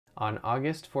On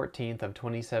August 14th of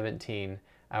 2017,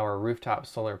 our rooftop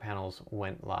solar panels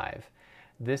went live.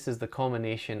 This is the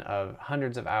culmination of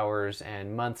hundreds of hours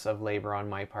and months of labor on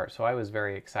my part, so I was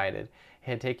very excited. It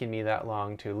had taken me that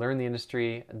long to learn the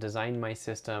industry, design my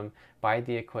system, buy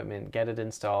the equipment, get it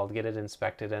installed, get it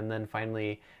inspected, and then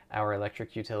finally our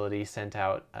electric utility sent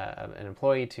out an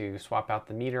employee to swap out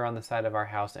the meter on the side of our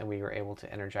house, and we were able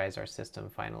to energize our system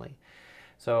finally.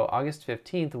 So August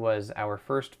 15th was our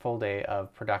first full day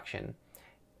of production.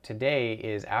 Today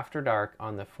is after dark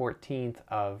on the 14th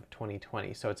of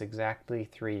 2020, so it's exactly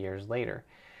 3 years later.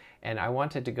 And I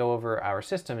wanted to go over our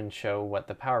system and show what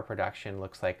the power production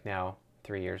looks like now,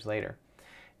 3 years later.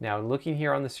 Now, looking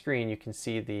here on the screen, you can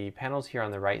see the panels here on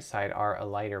the right side are a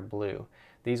lighter blue.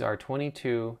 These are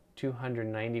 22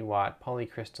 290 watt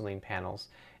polycrystalline panels,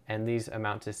 and these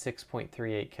amount to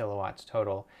 6.38 kilowatts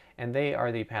total, and they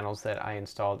are the panels that I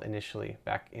installed initially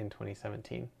back in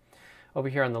 2017. Over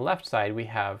here on the left side, we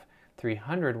have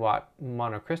 300 watt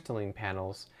monocrystalline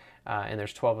panels, and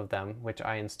there's 12 of them, which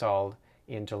I installed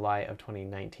in July of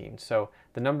 2019. So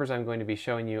the numbers I'm going to be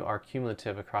showing you are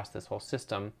cumulative across this whole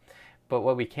system, but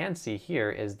what we can see here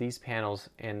is these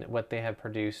panels and what they have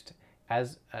produced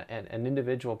as an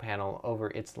individual panel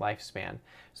over its lifespan.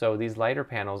 So these lighter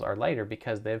panels are lighter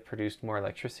because they've produced more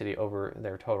electricity over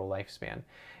their total lifespan.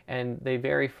 And they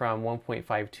vary from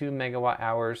 1.52 megawatt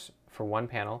hours for one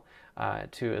panel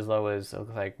to as low as, it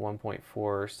looks like,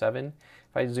 1.47. If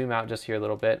I zoom out just here a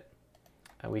little bit,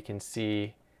 we can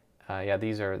see, yeah,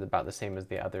 these are about the same as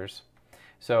the others.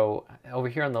 So over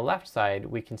here on the left side,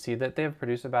 we can see that they have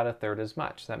produced about a third as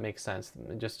much. That makes sense,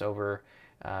 just over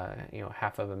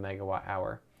half of a megawatt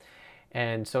hour.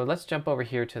 And so let's jump over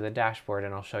here to the dashboard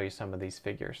and I'll show you some of these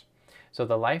figures. So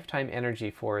the lifetime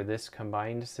energy for this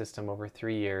combined system over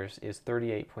 3 years is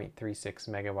 38.36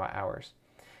 megawatt hours.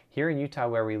 Here in Utah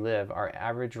where we live, our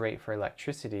average rate for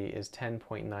electricity is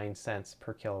 10.9 cents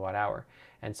per kilowatt hour.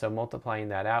 And so multiplying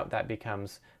that out, that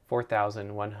becomes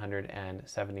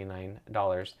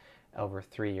 $4,179 over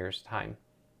 3 years' time.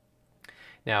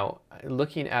 Now,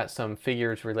 looking at some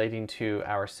figures relating to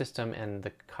our system and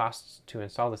the costs to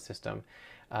install the system,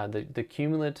 the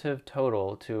cumulative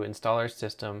total to install our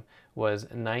system was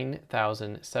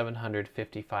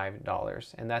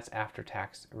 $9,755, and that's after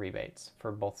tax rebates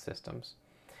for both systems.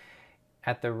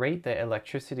 At the rate that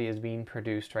electricity is being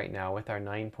produced right now with our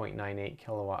 9.98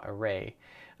 kilowatt array,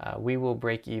 we will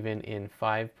break even in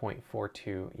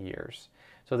 5.42 years.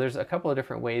 So there's a couple of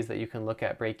different ways that you can look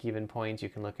at break-even points. You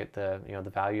can look at the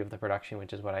value of the production,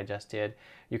 which is what I just did.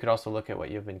 You could also look at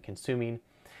what you've been consuming.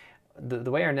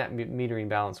 The way our net metering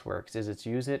balance works is it's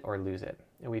use it or lose it.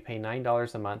 And we pay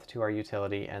 $9 a month to our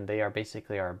utility, and they are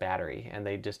basically our battery. And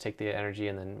they just take the energy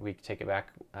and then we take it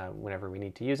back whenever we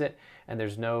need to use it. And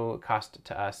there's no cost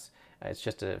to us. It's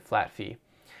just a flat fee.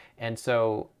 And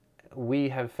so we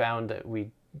have found that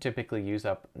we typically use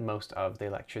up most of the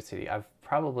electricity. I've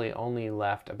probably only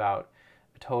left about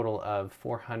a total of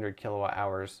 400 kilowatt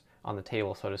hours on the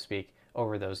table, so to speak,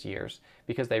 over those years,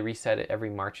 because they reset it every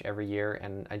March every year,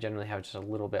 and I generally have just a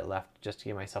little bit left just to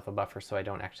give myself a buffer so I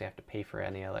don't actually have to pay for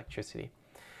any electricity.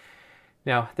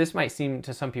 Now, this might seem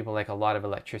to some people like a lot of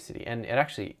electricity, and it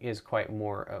actually is quite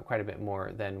a bit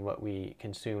more than what we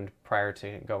consumed prior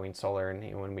to going solar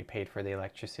and when we paid for the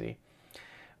electricity.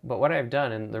 But what I've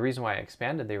done, and the reason why I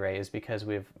expanded the array, is because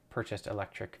we've purchased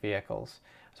electric vehicles.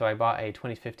 So I bought a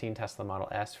 2015 Tesla Model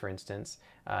S, for instance,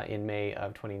 in May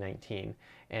of 2019.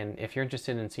 And if you're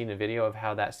interested in seeing a video of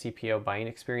how that CPO buying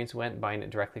experience went, buying it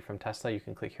directly from Tesla, you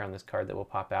can click here on this card that will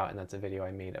pop out, and that's a video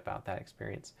I made about that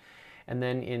experience. And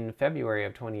then in February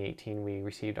of 2018, we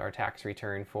received our tax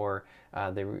return for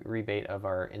the rebate of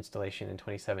our installation in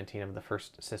 2017 of the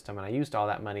first system. And I used all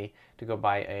that money to go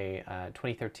buy a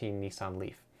 2013 Nissan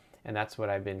Leaf. And that's what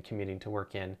I've been commuting to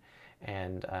work in.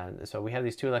 And so we have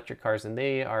these two electric cars, and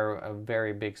they are a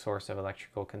very big source of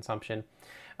electrical consumption.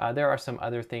 There are some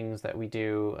other things that we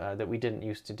do that we didn't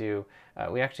used to do.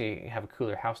 We actually have a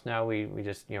cooler house now. We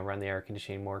just run the air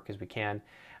conditioning more because we can.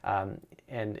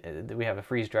 And we have a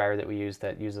freeze dryer that we use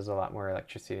that uses a lot more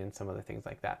electricity and some other things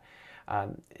like that.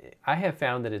 I have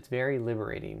found that it's very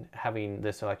liberating having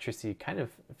this electricity. Kind of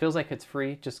feels like it's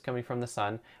free just coming from the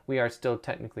sun. We are still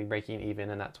technically breaking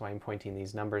even, and that's why I'm pointing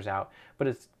these numbers out, but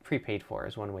it's prepaid for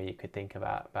is one way you could think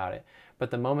about it.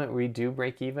 But the moment we do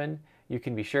break even, you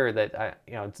can be sure that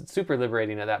it's super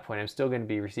liberating at that point. I'm still going to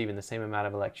be receiving the same amount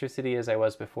of electricity as I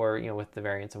was before, with the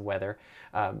variance of weather,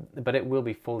 but it will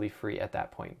be fully free at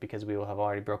that point because we will have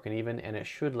already broken even, and it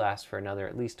should last for another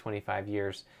at least 25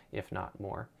 years, if not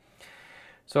more.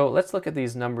 So let's look at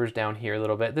these numbers down here a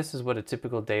little bit. This is what a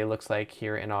typical day looks like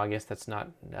here in August. That's not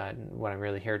what I'm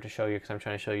really here to show you, because I'm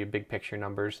trying to show you big picture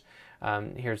numbers.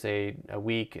 Here's a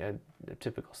week, a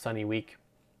typical sunny week.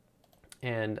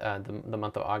 And the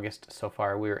month of August so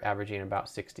far, we were averaging about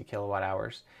 60 kilowatt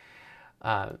hours.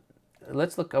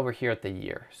 Let's look over here at the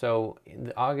year. So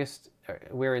in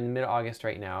we're in mid-August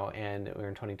right now, and we're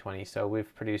in 2020. So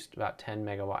we've produced about 10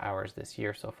 megawatt hours this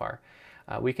year so far.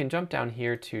 We can jump down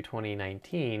here to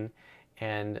 2019,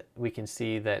 and we can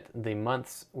see that the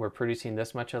months were producing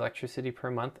this much electricity per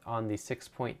month on the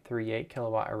 6.38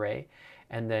 kilowatt array.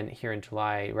 And then here in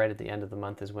July, right at the end of the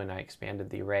month, is when I expanded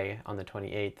the array on the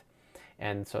 28th.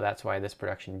 And so that's why this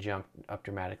production jumped up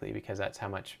dramatically, because that's how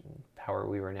much power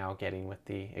we were now getting with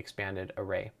the expanded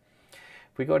array.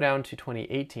 If we go down to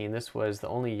 2018, this was the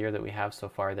only year that we have so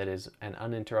far that is an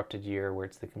uninterrupted year, where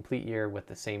it's the complete year with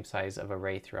the same size of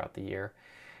array throughout the year.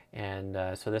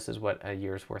 And so this is what a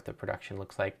year's worth of production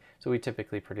looks like. So we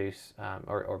typically produce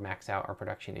or max out our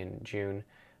production in June,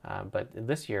 but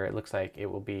this year it looks like it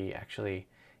will be actually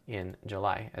in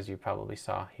July, as you probably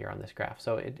saw here on this graph.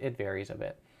 So it varies a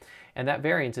bit. And that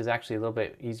variance is actually a little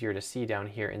bit easier to see down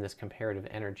here in this comparative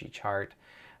energy chart.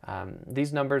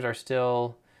 These numbers are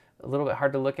still a little bit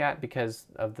hard to look at because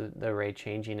of the array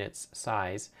changing its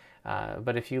size.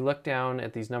 But if you look down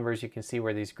at these numbers, you can see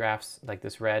where these graphs, like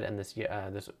this red and this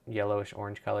yellowish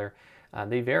orange color,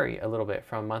 they vary a little bit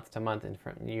from month to month and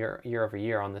from year over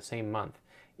year on the same month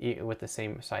with the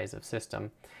same size of system.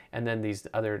 And then these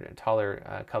other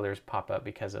taller colors pop up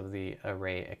because of the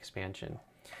array expansion.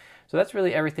 So that's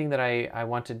really everything that I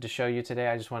wanted to show you today.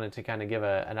 I just wanted to kind of give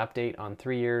an update on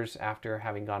 3 years after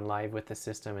having gone live with the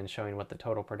system and showing what the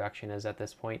total production is at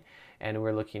this point. And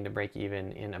we're looking to break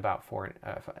even in about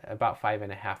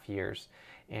 5.5 years.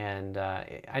 And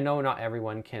I know not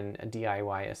everyone can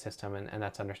DIY a system, and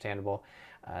that's understandable.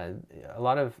 A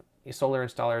lot of solar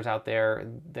installers out there,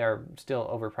 they're still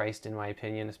overpriced in my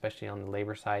opinion, especially on the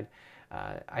labor side.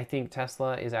 I think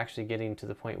Tesla is actually getting to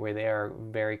the point where they are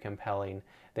very compelling.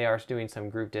 They are doing some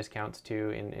group discounts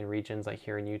too in regions like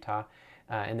here in Utah,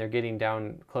 and they're getting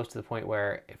down close to the point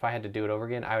where if I had to do it over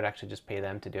again, I would actually just pay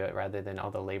them to do it rather than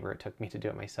all the labor it took me to do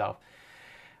it myself.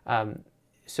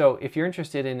 So if you're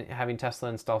interested in having Tesla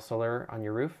install solar on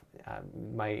your roof,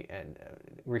 my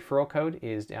referral code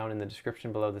is down in the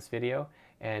description below this video.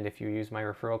 And if you use my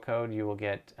referral code, you will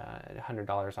get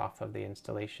 $100 off of the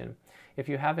installation. If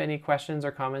you have any questions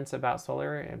or comments about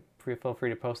solar, feel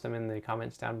free to post them in the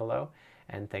comments down below.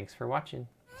 And thanks for watching.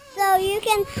 So you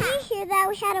can see here that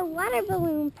we had a water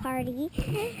balloon party,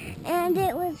 and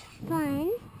it was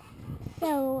fun.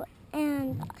 So,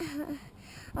 and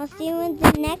I'll see you in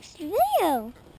the next video.